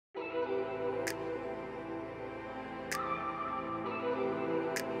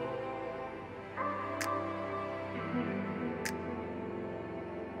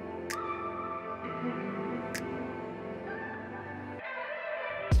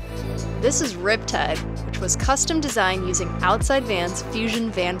This is Riptide, which was custom designed using Outside Van's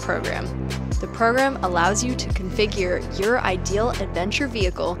Fusion Van program. The program allows you to configure your ideal adventure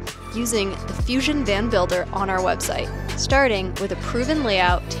vehicle using the Fusion Van Builder on our website, starting with a proven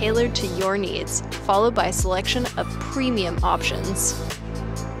layout tailored to your needs, followed by a selection of premium options.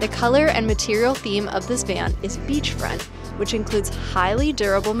 The color and material theme of this van is beachfront, which includes highly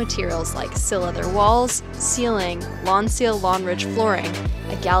durable materials like sill leather walls, ceiling, lawn seal lawn ridge flooring,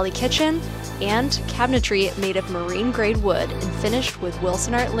 a galley kitchen, and cabinetry made of marine-grade wood and finished with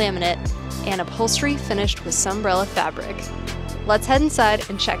Wilson Art laminate, and upholstery finished with Sunbrella fabric. Let's head inside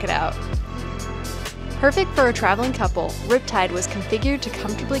and check it out. Perfect for a traveling couple, Riptide was configured to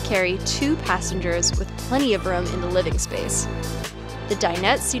comfortably carry 2 passengers with plenty of room in the living space. The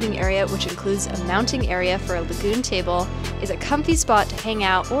dinette seating area, which includes a mounting area for a lagoon table, is a comfy spot to hang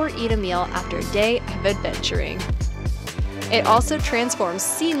out or eat a meal after a day of adventuring. It also transforms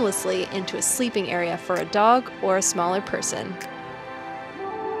seamlessly into a sleeping area for a dog or a smaller person.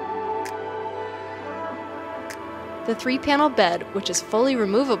 The 3-panel bed, which is fully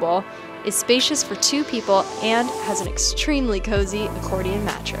removable, is spacious for 2 people and has an extremely cozy accordion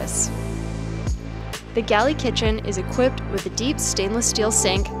mattress. The galley kitchen is equipped with a deep stainless steel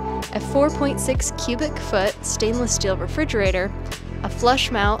sink, a 4.6 cubic foot stainless steel refrigerator, a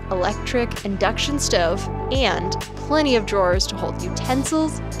flush mount electric induction stove, and plenty of drawers to hold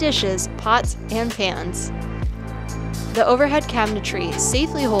utensils, dishes, pots, and pans. The overhead cabinetry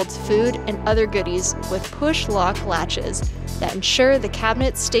safely holds food and other goodies with push-lock latches that ensure the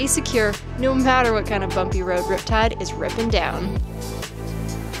cabinets stay secure no matter what kind of bumpy road Riptide is ripping down.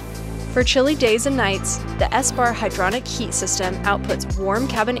 For chilly days and nights, the S-Bar hydronic heat system outputs warm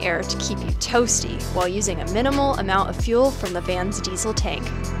cabin air to keep you toasty while using a minimal amount of fuel from the van's diesel tank.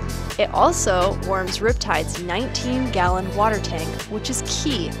 It also warms Riptide's 19-gallon water tank, which is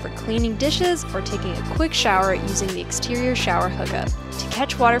key for cleaning dishes or taking a quick shower using the exterior shower hookup. To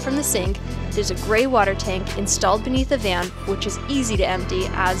catch water from the sink, there's a gray water tank installed beneath the van, which is easy to empty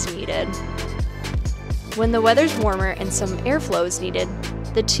as needed. When the weather's warmer and some airflow is needed,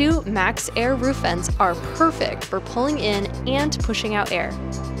 the 2 Max Air roof vents are perfect for pulling in and pushing out air.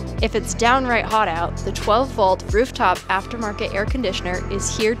 If it's downright hot out, the 12-volt rooftop aftermarket air conditioner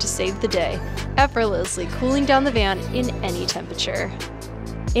is here to save the day, effortlessly cooling down the van in any temperature.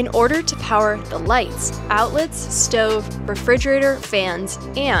 In order to power the lights, outlets, stove, refrigerator, fans,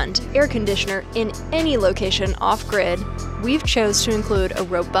 and air conditioner in any location off-grid, we've chose to include a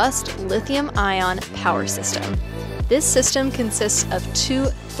robust lithium-ion power system. This system consists of 2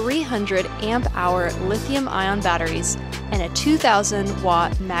 300 amp-hour lithium-ion batteries and a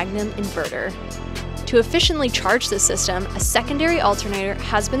 2,000-watt Magnum inverter. To efficiently charge the system, a secondary alternator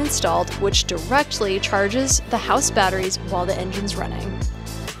has been installed which directly charges the house batteries while the engine's running.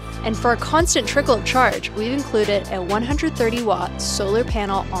 And for a constant trickle of charge, we've included a 130-watt solar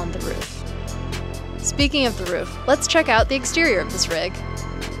panel on the roof. Speaking of the roof, let's check out the exterior of this rig.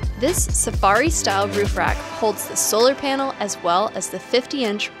 This safari-style roof rack holds the solar panel as well as the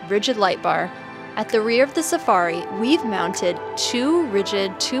 50-inch rigid light bar. At the rear of the Safari, we've mounted 2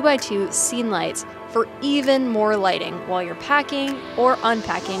 rigid 2x2 scene lights for even more lighting while you're packing or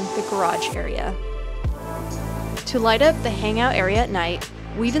unpacking the garage area. To light up the hangout area at night,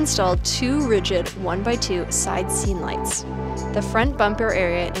 we've installed 2 rigid 1x2 side scene lights. The front bumper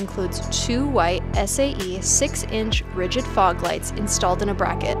area includes 2 white SAE 6-inch rigid fog lights installed in a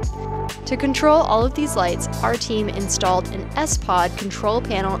bracket. To control all of these lights, our team installed an S-Pod control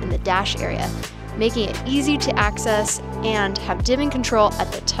panel in the dash area, making it easy to access and have dimming control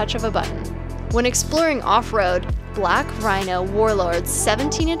at the touch of a button. When exploring off-road, Black Rhino Warlord's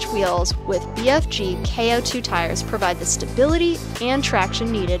 17-inch wheels with BFG KO2 tires provide the stability and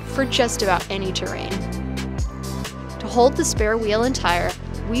traction needed for just about any terrain. To hold the spare wheel and tire,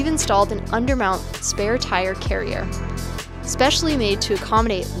 we've installed an undermount spare tire carrier, specially made to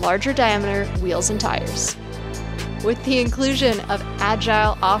accommodate larger diameter wheels and tires. With the inclusion of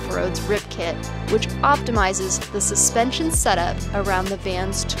Agile Off-Road's Rip Kit, which optimizes the suspension setup around the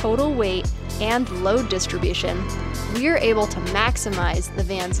van's total weight and load distribution, we are able to maximize the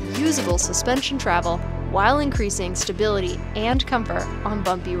van's usable suspension travel while increasing stability and comfort on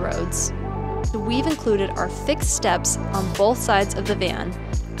bumpy roads. We've included our fixed steps on both sides of the van,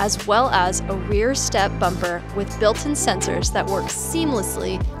 as well as a rear step bumper with built-in sensors that work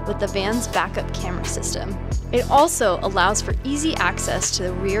seamlessly with the van's backup camera system. It also allows for easy access to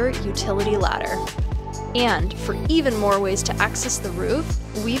the rear utility ladder. And for even more ways to access the roof,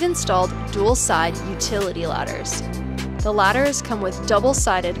 we've installed dual-side utility ladders. The ladders come with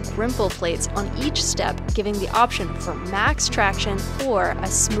double-sided grimple plates on each step, giving the option for max traction or a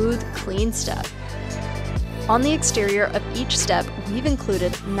smooth, clean step. On the exterior of each step, we've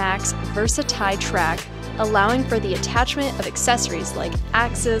included Max Versatile Track, allowing for the attachment of accessories like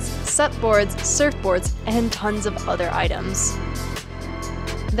axes, supboards, surfboards, and tons of other items.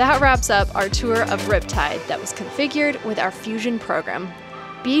 That wraps up our tour of Riptide that was configured with our Fusion program.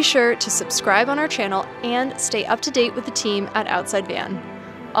 Be sure to subscribe on our channel and stay up to date with the team at Outside Van.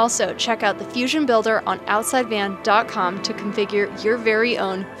 Also, check out the Fusion Builder on outsidevan.com to configure your very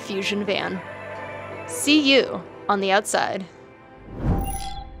own Fusion van. See you on the outside.